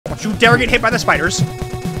Don't you dare get hit by the spiders.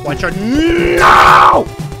 Watch your... No!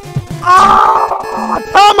 Oh,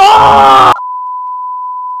 come on!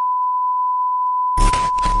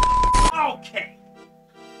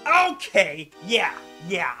 Okay, yeah,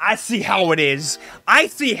 I see how it is.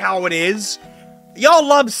 Y'all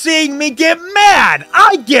love seeing me get mad.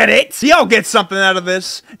 I get it. Do y'all get something out of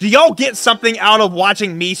this? Do y'all get something out of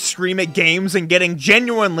watching me scream at games and getting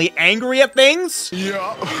genuinely angry at things?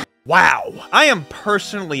 Yeah. Wow. I am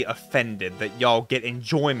personally offended that y'all get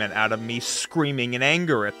enjoyment out of me screaming in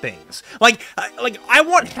anger at things. Like, I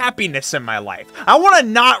want happiness in my life. I want to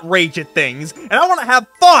not rage at things, and I want to have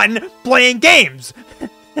fun playing games.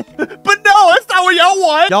 But no, that's not what y'all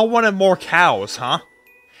want. Y'all wanted more cows, huh?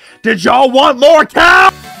 Did y'all want more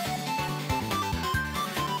cows?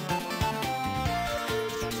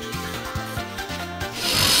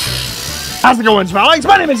 How's it going, Smilings?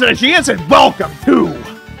 My name is TheNextGenius, and welcome to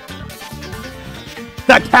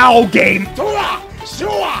the cow game.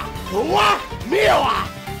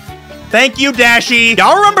 Thank you, Dashy.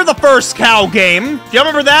 Y'all remember the first cow game? Do y'all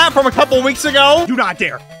remember that from a couple weeks ago? Do not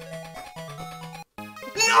dare.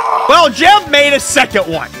 No! Well, JEB made a second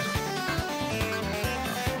one.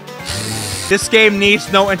 This game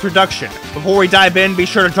needs no introduction. Before we dive in, be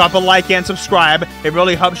sure to drop a like and subscribe. It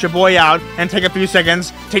really helps your boy out. And take a few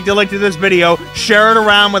seconds, take the link to this video, share it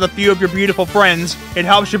around with a few of your beautiful friends. It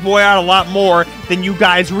helps your boy out a lot more than you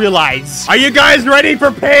guys realize. Are you guys ready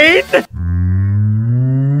for pain?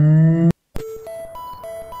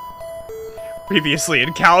 Previously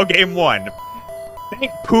in Cow Game 1.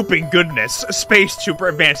 Thank pooping goodness, Space Trooper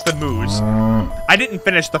advanced the moose. I didn't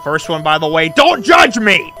finish the first one, by the way. Don't judge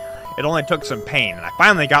me! It only took some pain, and I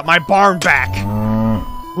finally got my barn back.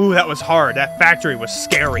 Ooh, that was hard. That factory was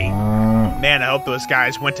scary. Man, I hope those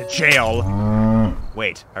guys went to jail.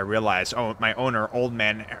 Wait, I realized, oh, my owner, old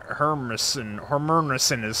man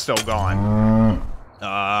Hermerson is still gone.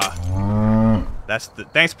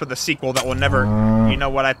 Thanks for the sequel that will never... You know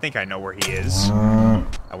what, I think I know where he is.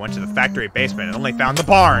 I went to the factory basement and only found the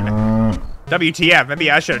barn. WTF, maybe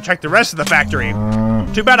I should have checked the rest of the factory.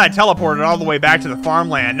 Too bad I teleported all the way back to the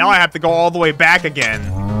farmland. Now I have to go all the way back again.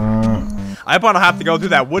 I hope I don't have to go through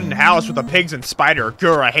that wooden house with the pigs and spider.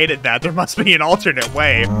 Grr, I hated that. There must be an alternate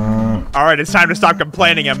way. Alright, it's time to stop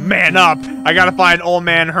complaining and man up. I gotta find old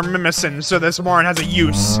man Hermerson so this barn has a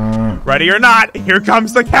use. Ready or not, here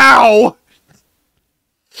comes the cow!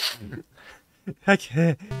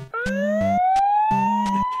 Okay.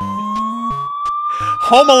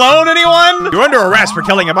 Home Alone, anyone? You're under arrest for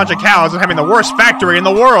killing a bunch of cows and having the worst factory in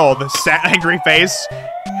the world. Sad, angry face.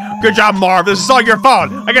 Good job, Marv. This is all your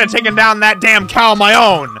fault. I could have taken down that damn cow on my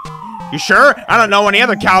own. You sure? I don't know any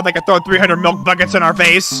other cow that could throw 300 milk buckets in our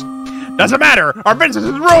face. Doesn't matter. Our business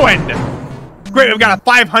is ruined. Great, we've got a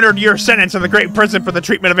 500-year sentence in the Great Prison for the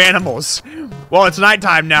treatment of animals. Well, it's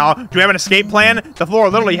nighttime now. Do we have an escape plan? The floor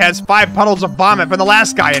literally has 5 puddles of vomit from the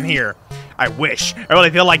last guy in here. I wish. I really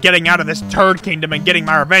feel like getting out of this turd kingdom and getting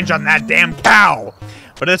my revenge on that damn cow.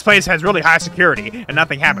 But this place has really high security, and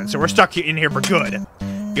nothing happens, so we're stuck in here for good.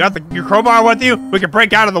 You got your crowbar with you? We can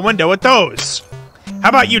break out of the window with those. How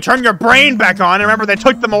about you turn your brain back on and remember they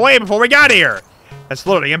took them away before we got here? That's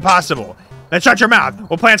literally impossible. Then shut your mouth.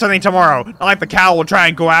 We'll plan something tomorrow. Not like the cow will try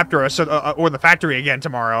and go after us or the factory again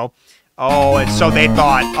tomorrow. Oh, and so they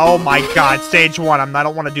thought. Oh my god, stage 1. I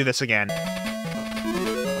don't want to do this again.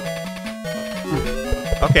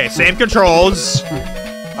 Okay, same controls.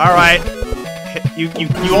 All right. You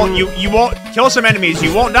won't kill some enemies.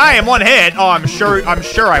 You won't die in one hit. Oh, I'm sure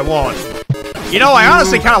I won't. You know, I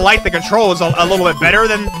honestly kind of like the controls a little bit better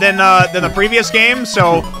than the previous game.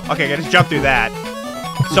 So, okay, I just jump through that.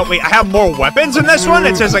 So wait, I have more weapons in this one.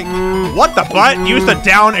 It says like, what the butt? Use the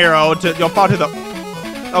down arrow to you'll fall to the.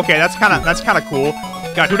 Okay, that's kind of cool.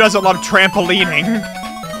 God, who doesn't love trampolining?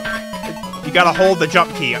 You gotta hold the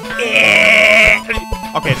jump key.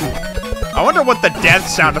 Okay, I wonder what the death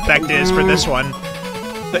sound effect is for this one.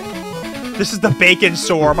 This is the bacon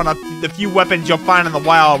sword. One of the few weapons you'll find in the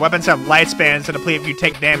wild. Weapons have lifespans to deplete if you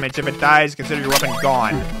take damage. If it dies, consider your weapon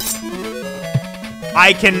gone.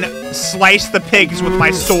 I can slice the pigs with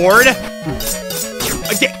my sword.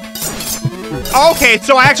 Okay,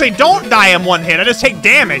 so I actually don't die in one hit. I just take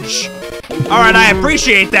damage. Alright, I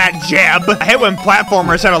appreciate that, JEB. I hate when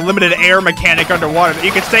platformers have a limited air mechanic underwater. That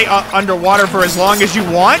you can stay underwater for as long as you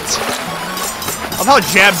want. I love how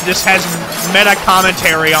JEB just has meta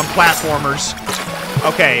commentary on platformers.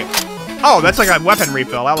 Okay. Oh, that's like a weapon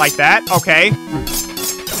refill. I like that. Okay.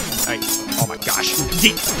 Oh my gosh.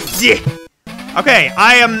 Okay,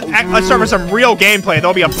 let's start with some real gameplay.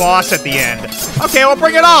 There'll be a boss at the end. Okay, well,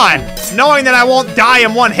 bring it on. Knowing that I won't die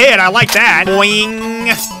in one hit, I like that. Boing.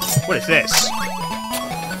 Boing! What is this?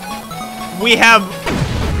 We have...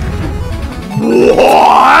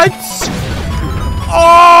 What?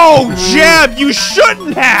 Oh, Jeb, you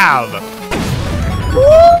shouldn't have!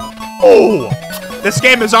 Oh! This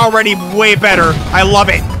game is already way better. I love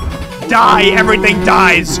it. Die, everything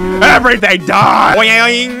dies. Everything dies!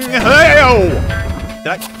 Boing! Hey-oh!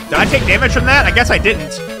 Did I take damage from that? I guess I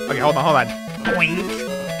didn't. Okay, hold on. Boing.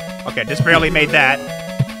 Okay, just barely made that.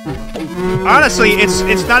 Honestly,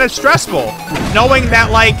 it's not as stressful knowing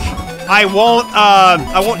that, like, I won't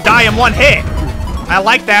die in one hit. I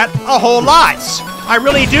like that a whole lot. I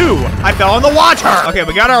really do. I fell in the water. Okay,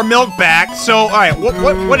 we got our milk back. So, all right,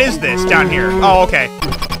 what is this down here? Oh, okay.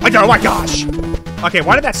 Oh my gosh. Okay,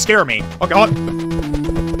 why did that scare me? Okay, hold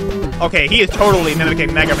on. Okay, he is totally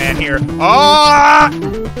mimicking Mega Man here. Ah!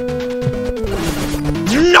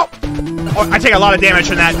 No! Oh, I take a lot of damage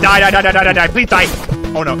from that. Die. Please die.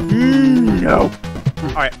 Oh, no. No.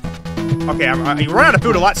 All right. Okay, you run out of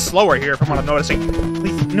food a lot slower here from what I'm noticing.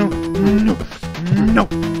 Please, no.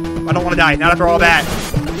 I don't want to die, not after all that.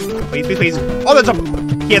 Please. Oh,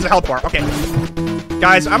 he has a health bar. Okay.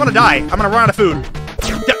 Guys, I'm gonna die. I'm gonna run out of food.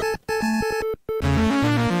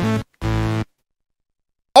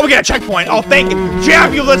 Oh, we get a checkpoint. Oh, thank you.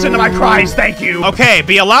 Jeb, you listen to my cries. Thank you. Okay,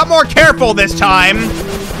 be a lot more careful this time.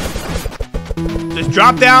 Just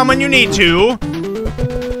drop down when you need to.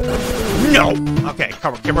 No. Okay,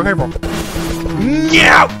 careful. No!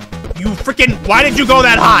 You freaking... Why did you go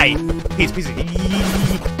that high? Please.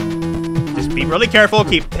 Just be really careful.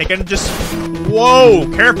 Keep taking just... Whoa!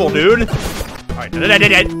 Careful, dude. Alright.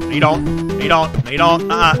 You don't. You're not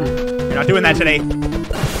doing that today.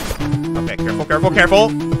 Okay,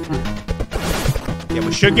 careful. Yeah,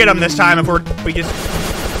 we should get him this time if we just...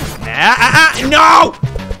 No!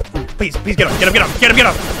 Please, get him.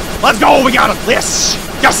 Let's go, we got him.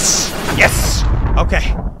 Yes!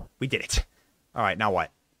 Okay, we did it. All right, now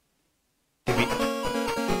what?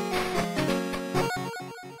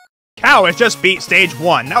 Cow has just beat stage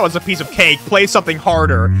 1. That was a piece of cake. Play something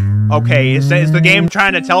harder. Okay, is the game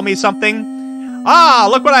trying to tell me something? Ah,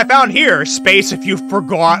 look what I found here. Space if you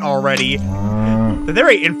forgot already. The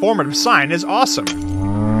very informative sign is awesome.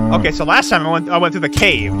 Okay, so last time I went through the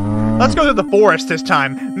cave. Let's go through the forest this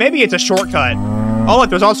time. Maybe it's a shortcut. Oh, look,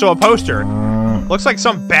 there's also a poster. Looks like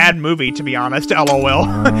some bad movie, to be honest. LOL.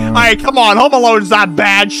 Alright, come on. Home Alone's not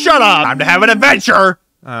bad. Shut up. Time to have an adventure.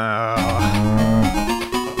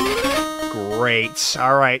 Great.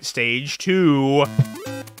 Alright, stage 2.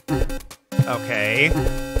 Okay.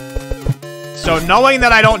 So knowing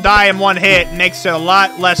that I don't die in one hit makes it a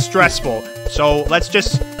lot less stressful. So let's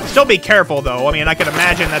just still be careful, though. I mean, I can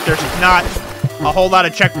imagine that there's not a whole lot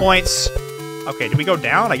of checkpoints. Okay, did we go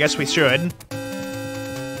down? I guess we should.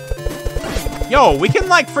 Yo, we can,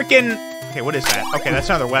 like, freaking... Okay, what is that? Okay, that's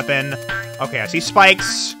another weapon. Okay, I see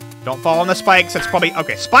spikes. Don't fall on the spikes. That's probably...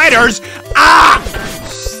 Okay, spiders! Ah!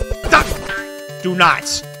 Stop! Do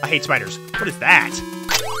not. I hate spiders. What is that?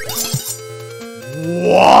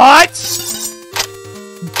 What?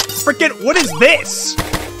 Freaking... What is this?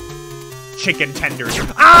 Chicken tenders.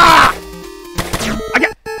 Ah!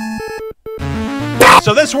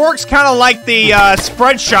 So this works kind of like the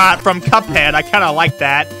spread shot from Cuphead. I kind of like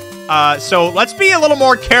that. So let's be a little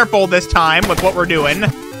more careful this time with what we're doing.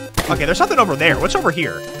 Okay, there's something over there. What's over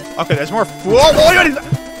here? Okay, there's more. Whoa,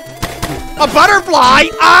 a butterfly!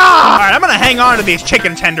 Ah! All right, I'm gonna hang on to these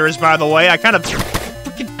chicken tenders. By the way, I kind of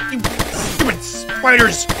freaking stupid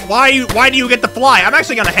spiders. Why do you get the fly? I'm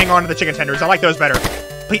actually gonna hang on to the chicken tenders. I like those better.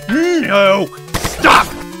 Please, no, stop.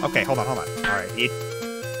 Okay, hold on. All right,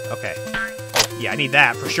 okay. Oh, yeah, I need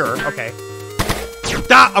that for sure. Okay.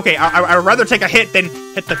 Stop. Okay, I'd rather take a hit than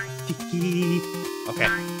hit the... Okay.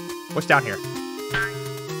 What's down here?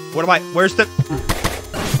 What am I... Where's the...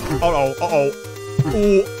 Uh-oh.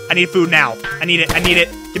 Ooh, I need food now. I need it.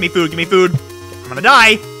 Give me food. I'm gonna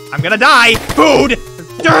die. Food!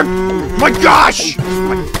 My gosh!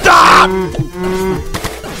 Stop!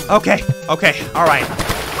 Okay. Alright.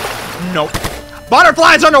 Nope.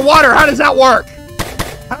 Butterflies underwater! How does that work?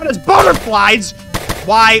 How does butterflies...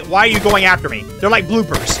 Why are you going after me? They're like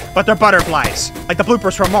bloopers, but they're butterflies. Like the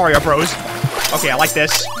bloopers from Mario Bros. Okay, I like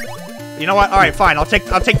this. You know what? All right, fine. I'll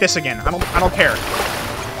take this again. I don't care.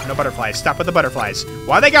 No butterflies. Stop with the butterflies.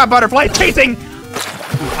 Why they got butterflies chasing?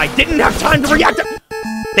 I didn't have time to react.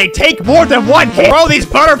 They take more than one hit. Bro, these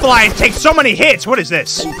butterflies take so many hits. What is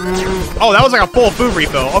this? Oh, that was like a full food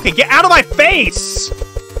refill. Okay, get out of my face.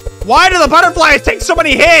 Why do the butterflies take so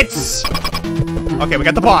many hits? Okay, we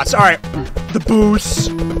got the boss. All right. The boost.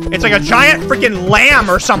 It's like a giant freaking lamb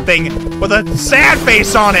or something with a sad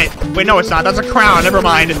face on it. Wait, no, it's not. That's a crown. Never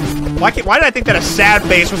mind. Why did I think that a sad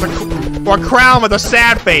face was a crown with a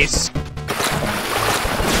sad face?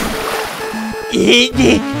 You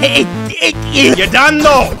done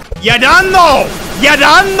though! You done though! You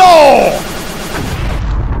done though!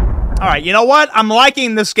 Alright, you know what? I'm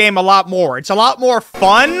liking this game a lot more. It's a lot more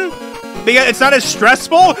fun because it's not as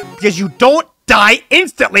stressful because you don't die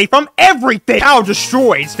instantly from everything. Cow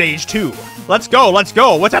destroyed stage 2. Let's go, let's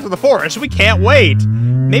go. What's after the forest? We can't wait.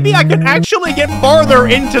 Maybe I could actually get farther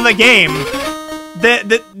into the game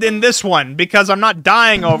than this one because I'm not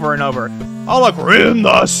dying over and over. Oh, look, we're in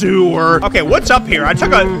the sewer. Okay, what's up here? I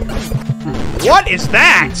took a... What is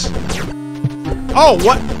that? Oh,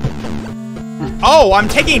 what? Oh, I'm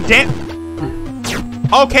taking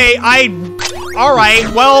Okay,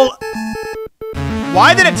 Alright, well...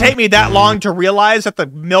 Why did it take me that long to realize that the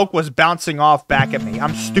milk was bouncing off back at me?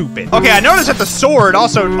 I'm stupid. Okay, I noticed that the sword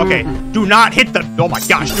also... Okay, do not hit the... Oh my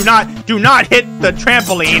gosh, do not hit the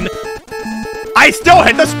trampoline. I still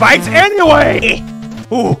hit the spikes anyway!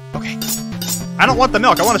 Ooh, okay. I don't want the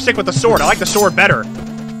milk. I want to stick with the sword. I like the sword better.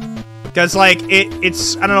 Because, like,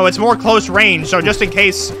 it's... I don't know, it's more close range, so just in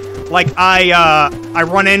case, like, I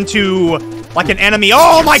run into, like, an enemy...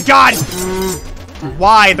 Oh my god!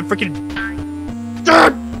 Why? The freaking...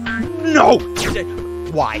 No!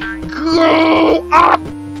 Why? Go up!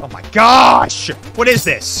 Oh my gosh! What is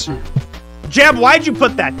this? Jeb, why'd you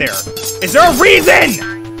put that there? Is there a reason?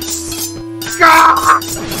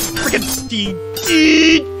 Freaking Steve.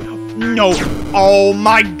 No. Oh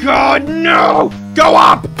my god, no! Go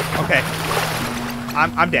up! Okay.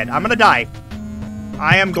 I'm dead. I'm gonna die.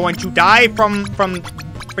 I am going to die from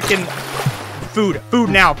freaking food.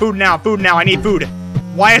 Food now, food now, food now. I need food.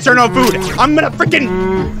 Why is there no food? I'm gonna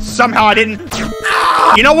freaking... Somehow I didn't...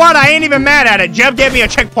 You know what? I ain't even mad at it. Jeb gave me a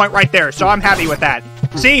checkpoint right there, so I'm happy with that.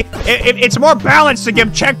 See? It's more balanced to give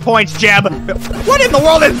checkpoints, Jeb. What in the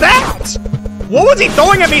world is that? What was he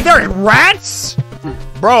throwing at me there? Rats?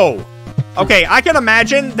 Bro. Okay, I can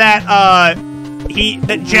imagine that,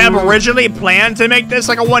 that Jeb originally planned to make this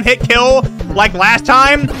like a one-hit kill, like last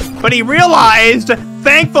time, but he realized,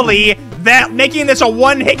 thankfully, that making this a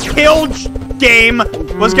one-hit kill game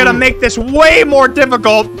was gonna make this way more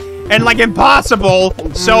difficult and like impossible,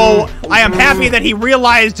 so I am happy that he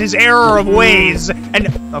realized his error of ways. And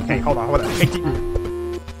okay, hold on.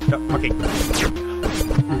 Okay,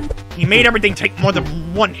 he made everything take more than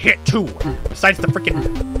one hit too, besides the freaking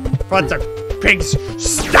pigs.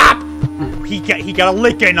 Stop! He got a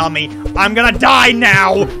lick in on me. I'm gonna die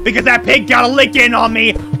now because that pig got a lick in on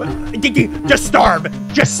me. Just starve.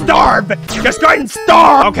 Just starve. Just go ahead and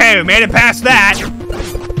starve. Okay, we made it past that.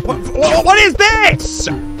 What is this?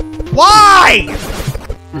 Why?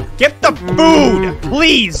 Get the food,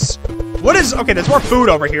 please. What is... Okay, there's more food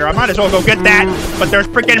over here. I might as well go get that. But there's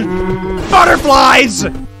freaking butterflies.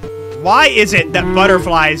 Why is it that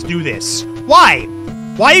butterflies do this? Why?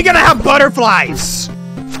 Why are you gonna have butterflies?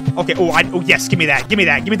 Okay, oh, yes, give me that. Give me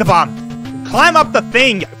that. Give me the bomb. Climb up the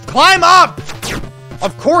thing. Climb up!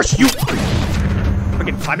 Of course you...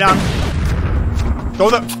 Freaking climb down. Go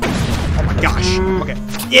the... Oh my gosh. Okay.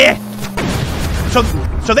 Yeah!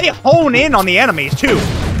 So they hone in on the enemies, too.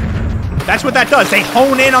 That's what that does. They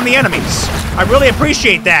hone in on the enemies. I really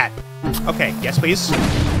appreciate that. Okay, yes, please.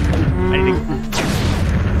 I need to...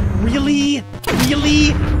 Really?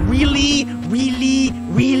 Really? Really? Really?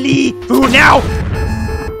 Really? Food now!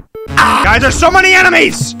 Ah! Guys, there's so many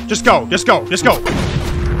enemies! Just go. Just go. Just go.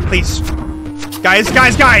 Please. Guys.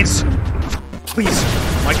 Please.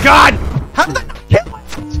 Oh my god! How did that not kill it?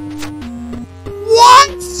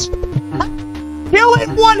 What? Kill it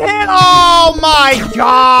one hit? Oh my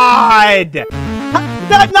god! How did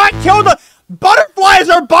that not kill the... Butterflies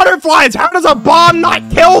are butterflies! How does a bomb not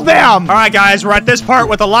kill them? Alright guys, we're at this part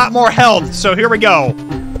with a lot more health, so here we go.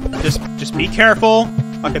 Just be careful.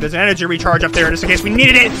 Okay, there's an energy recharge up there just in case we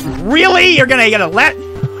needed it. Really? You're gonna let...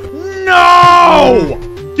 No!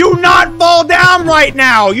 Do not fall down right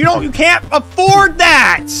now! You can't afford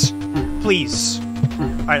that! Please.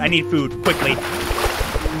 Alright, I need food, quickly.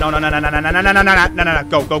 No.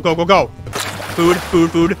 Go.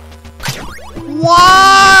 Food.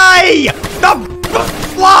 Why? The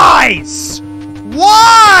flies!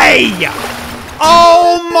 Why?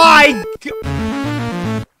 Oh my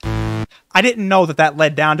god. I didn't know that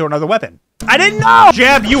led down to another weapon. I didn't know!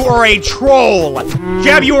 Jeb, you are a troll!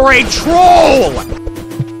 Jeb, you are a troll!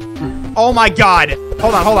 Oh my god.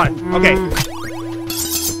 Hold on. Okay.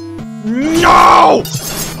 No!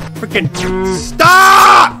 Freaking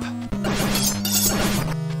stop!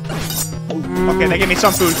 Okay, they gave me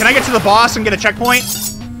some food. Can I get to the boss and get a checkpoint?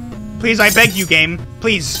 Please, I beg you, game.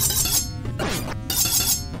 Please.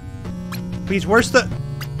 Please, where's the...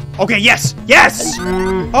 Okay, yes! Yes!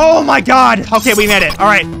 Oh my god! Okay, we made it.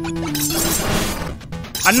 Alright.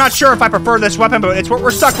 I'm not sure if I prefer this weapon, but it's what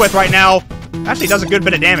we're stuck with right now. Actually, it does a good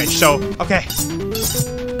bit of damage, so, okay.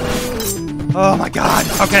 Oh my god.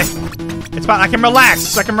 Okay. It's fine. I can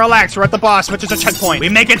relax. I can relax. We're at the boss, which is a checkpoint. We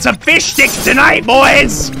making some fish sticks tonight,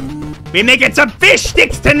 boys! We making some fish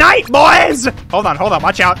sticks tonight, boys! Hold on,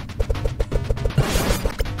 watch out.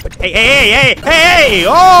 Hey!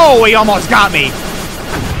 Oh, he almost got me.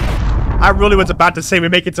 I really was about to say we're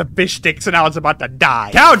making some fish sticks and I was about to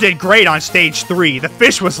die. Cow did great on stage 3. The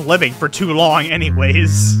fish was living for too long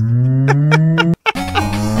anyways.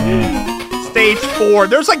 Stage 4.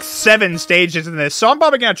 There's like 7 stages in this, so I'm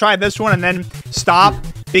probably gonna try this one and then stop.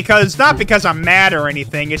 Not because I'm mad or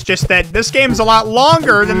anything, it's just that this game's a lot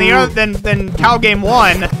longer than the other than Cow Game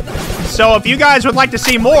 1. So if you guys would like to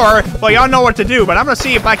see more, well, y'all know what to do, but I'm gonna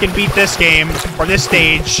see if I can beat this game or this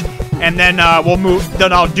stage, and then we'll move.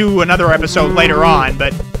 Then I'll do another episode later on.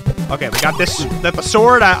 But okay, we got this. The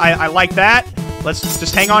sword. I like that. Let's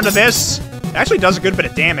just hang on to this. It actually does a good bit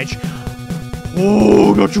of damage.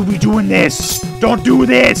 Oh, don't you be doing this! Don't do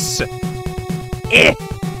this! Eh!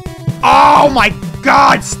 Oh my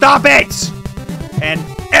god! Stop it! And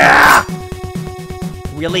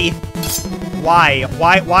really? Why?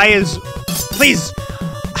 Why is... Please!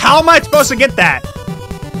 How am I supposed to get that?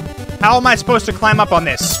 How am I supposed to climb up on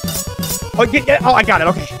this? Oh, oh, I got it.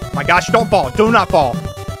 Okay. Oh my gosh, don't fall. Do not fall.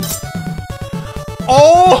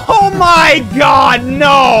 Oh my god,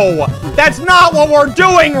 no! That's not what we're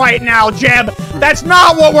doing right now, JEB! That's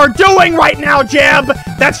not what we're doing right now, JEB!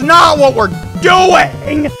 That's not what we're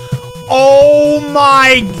doing! Oh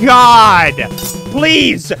my god!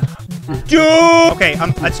 Please! Okay,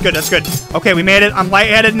 that's good, that's good. Okay, we made it. I'm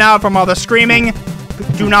lightheaded now from all the screaming.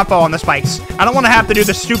 Do not fall on the spikes. I don't want to have to do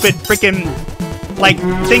the stupid freaking, like,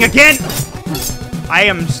 thing again! I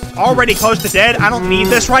am already close to dead. I don't need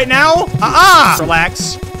this right now.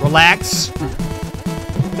 Relax. Relax.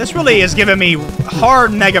 This really is giving me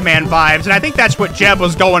hard Mega Man vibes, and I think that's what JEB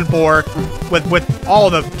was going for with all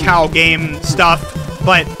the Cow Game stuff.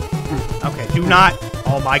 But, okay, do not.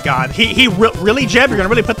 Oh my god. Really, JEB? You're gonna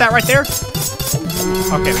really put that right there?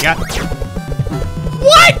 Okay, we got...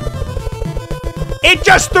 What?! It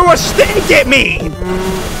just threw a steak at me!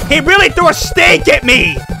 He really threw a steak at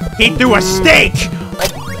me! He threw a steak!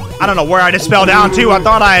 I don't know where I just fell down to. I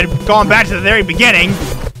thought I had gone back to the very beginning.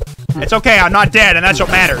 It's okay, I'm not dead, and that's what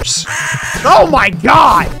matters. Oh my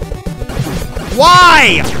god!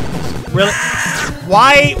 Why? Really?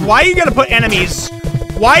 Why are you gonna put enemies?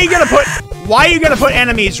 Why are you gonna put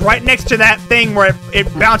enemies right next to that thing where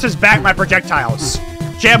it bounces back my projectiles?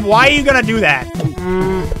 JEB, why are you gonna do that?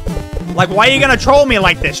 Like, why are you gonna troll me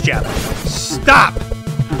like this, JEB? Stop!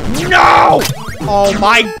 No! Oh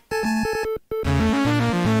my...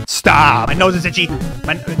 Stop! My nose is itchy.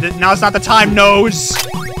 Now it's not the time, nose.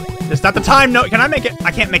 It's not the time, no. Can I make it?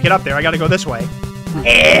 I can't make it up there. I gotta go this way.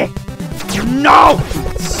 No!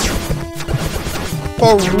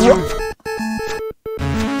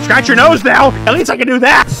 Scratch your nose now. At least I can do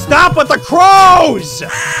that. Stop with the crows!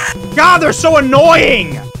 God, they're so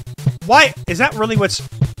annoying. Why? Is that really what's...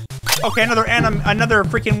 Okay, another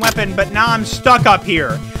freaking weapon, but now I'm stuck up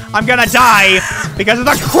here. I'm gonna die because of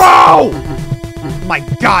the crow! My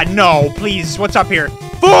god, no, please, what's up here?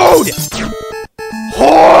 Food!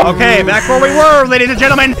 Oh! Okay, back where we were, ladies and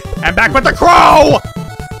gentlemen, and back with the crow!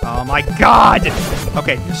 Oh my god!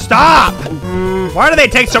 Okay, stop! Why do they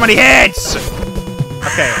take so many hits?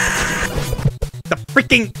 Okay. The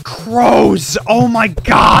freaking crows! Oh my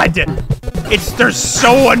god! They're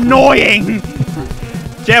so annoying!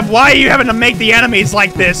 JEB, why are you having to make the enemies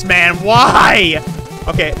like this, man? Why?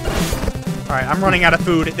 Okay. Alright, I'm running out of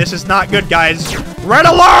food. This is not good, guys. Red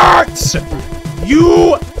alert!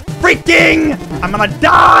 You freaking... I'm gonna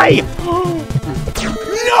die!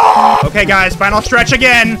 No! Okay, guys, final stretch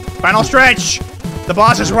again. Final stretch. The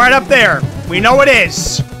boss is right up there. We know it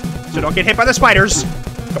is. So don't get hit by the spiders.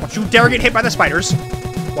 Don't you dare get hit by the spiders.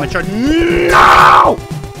 Watch your... No!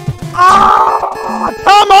 Oh,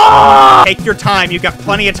 come on! Take your time. You've got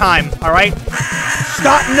plenty of time, all right?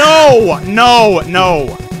 Stop. No! No,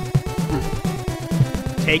 no.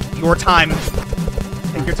 Take your time.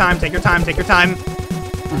 Take your time, take your time, take your time.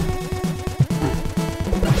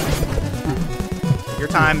 Take your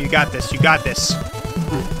time. You got this. You got this.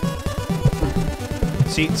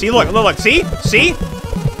 See, look, see?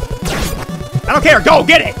 I don't care. Go,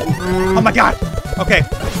 get it! Oh my god. Okay.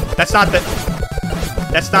 That's not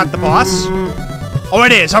the boss. Oh,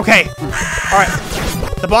 it is. Okay. Alright.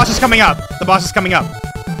 The boss is coming up. The boss is coming up.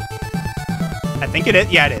 I think it is.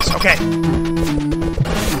 Yeah, it is. Okay.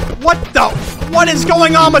 What the? What is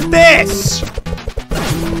going on with this? So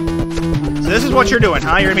this is what you're doing,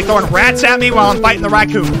 huh? You're gonna be throwing rats at me while I'm fighting the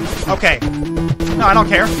raccoon. Okay. No, I don't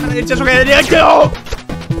care. It's just okay.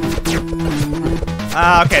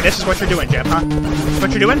 Okay, this is what you're doing, Jeb, huh? This is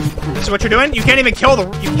what you're doing? This is what you're doing? You can't even kill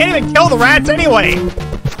the rats anyway!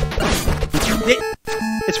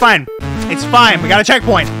 It's fine. It's fine. We got a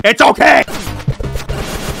checkpoint. It's okay!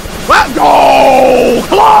 Let's go!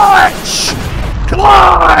 Clutch!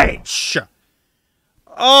 Clutch!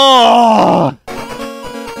 Oh!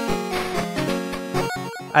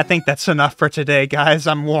 I think that's enough for today, guys.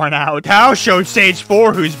 I'm worn out. Cow showed stage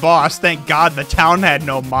 4 who's boss. Thank God the town had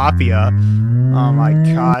no mafia. Oh my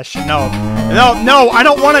gosh. No. No, no, I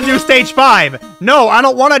don't want to do stage 5. No, I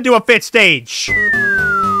don't want to do a 5th stage.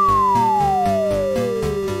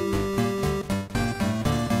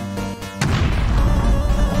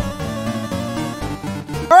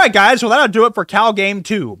 Alright guys, well that'll do it for Cow Game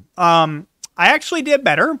 2. I actually did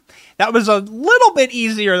better. That was a little bit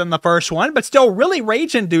easier than the first one, but still really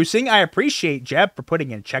rage-inducing. I appreciate Jeb for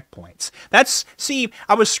putting in checkpoints. See,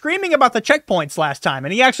 I was screaming about the checkpoints last time,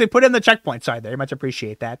 and he actually put in the checkpoints. I very much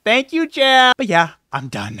appreciate that. Thank you, Jeb. But yeah, I'm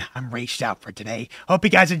done. I'm raged out for today. Hope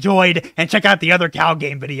you guys enjoyed, and check out the other Cow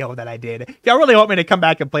Game video that I did. If y'all really want me to come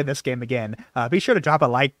back and play this game again, be sure to drop a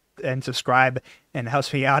like and subscribe, and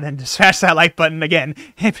helps me out, and just smash that like button again,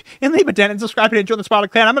 and leave a dent and subscribe and join the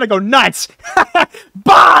Spotted Clan. I'm gonna go nuts.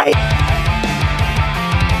 Bye.